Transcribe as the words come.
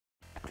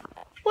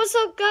What's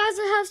up, guys?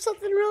 I have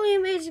something really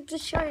amazing to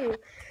show you.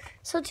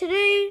 So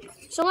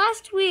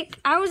last week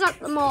I was at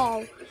the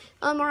mall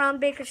around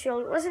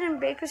Bakersfield. It wasn't in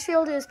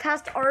Bakersfield, it was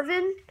past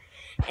Arvin.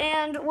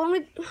 And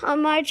when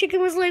my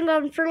chicken was laying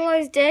on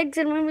fertilized eggs,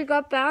 and when we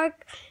got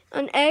back,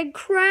 an egg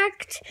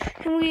cracked,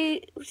 and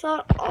we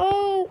thought,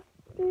 oh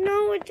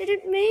no, it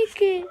didn't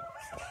make it.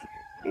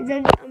 And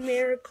then a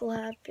miracle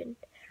happened.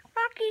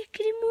 Rocky,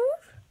 can you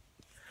move?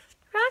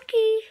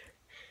 Rocky.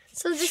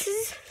 So this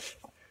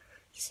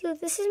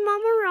is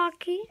Mama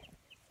Rocky.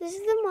 This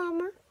is the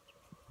mama.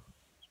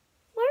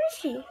 Where is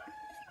she?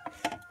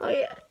 Oh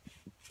yeah,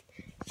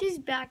 she's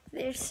back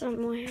there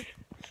somewhere.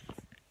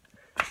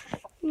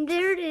 And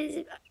there it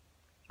is.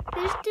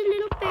 There's the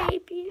little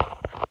baby.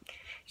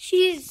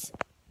 She's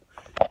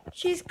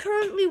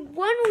currently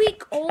 1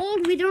 week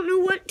old. We don't know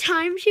what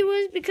time she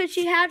was because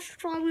she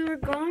hatched while we were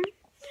gone.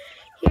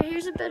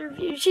 Here's a better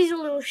view. She's a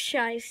little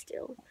shy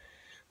still.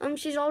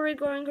 She's already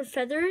growing her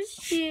feathers.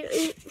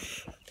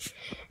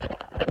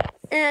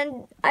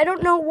 And I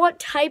don't know what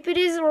type it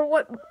is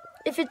or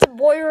if it's a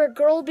boy or a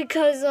girl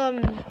because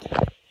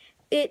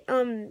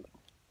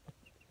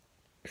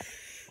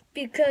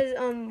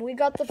we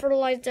got the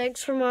fertilized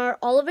eggs from our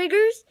olive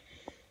acres.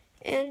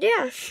 And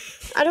yeah,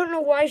 I don't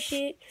know why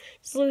she's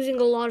losing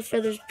a lot of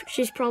feathers.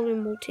 She's probably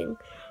molting.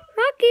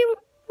 Rocky,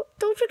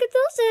 don't forget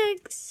those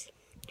eggs.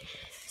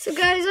 So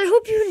guys, I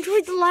hope you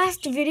enjoyed the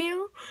last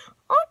video.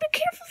 Oh, be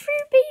careful for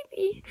your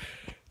baby.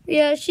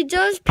 Yeah, she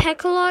does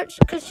peck a lot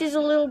because she's a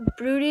little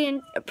broody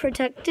and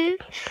protective.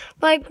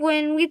 Like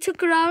when we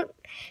took her out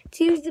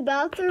to use the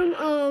bathroom,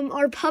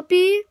 our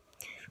puppy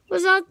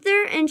was out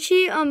there and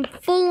she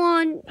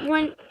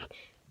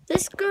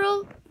this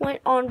girl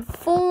went on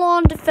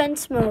full-on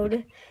defense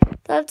mode.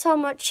 That's how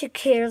much she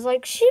cares.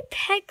 Like, she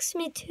pecks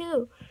me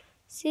too.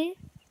 See?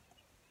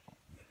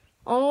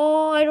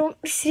 Oh, I don't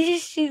see.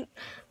 She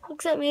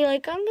looks at me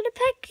like, I'm gonna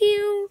peck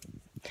you.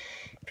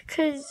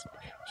 Because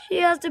she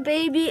has the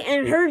baby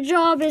and her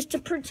job is to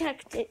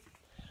protect it.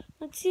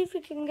 Let's see if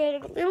we can get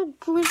a little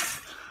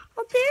glimpse.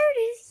 Oh, there it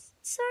is.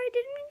 Sorry, I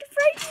didn't mean to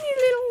frighten you,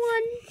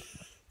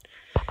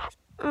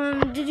 little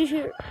one. Did you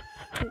hear?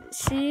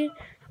 See?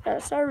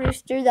 That's our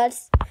rooster.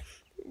 That's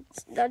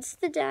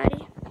the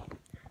daddy.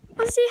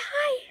 Oh, say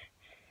hi.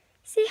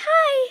 Say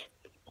hi.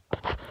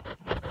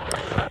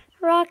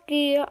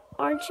 Rocky,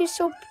 aren't you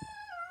so...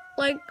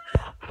 Like,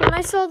 when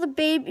I saw the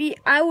baby,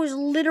 I was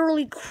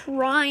literally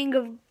crying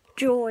of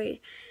joy.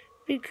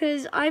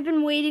 Because I've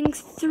been waiting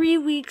 3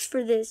 weeks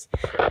for this.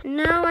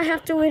 Now I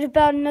have to wait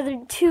about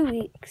another 2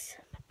 weeks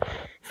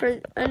for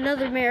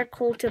another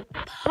miracle to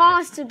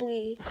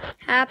possibly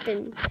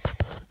happen.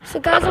 So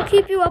guys, I'll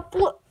keep you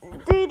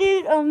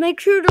updated.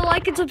 Make sure to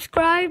like and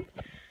subscribe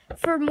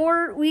for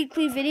more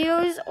weekly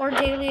videos or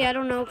daily. I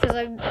don't know because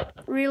I'm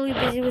really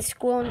busy with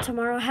school and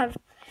tomorrow I have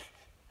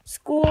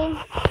school.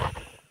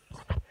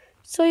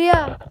 So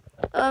yeah,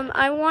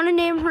 I want to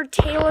name her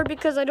Taylor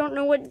because I don't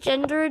know what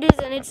gender it is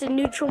and it's a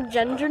neutral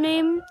gender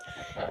name.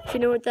 If you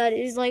know what that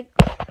is, like,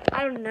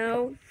 I don't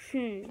know.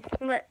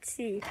 Let's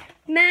see.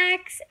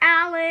 Max,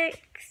 Alex,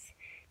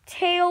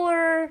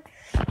 Taylor,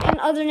 and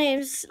other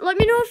names. Let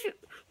me know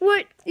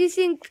what you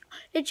think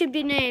it should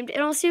be named.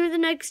 And I'll see you in the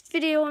next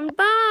video, and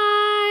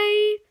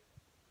bye!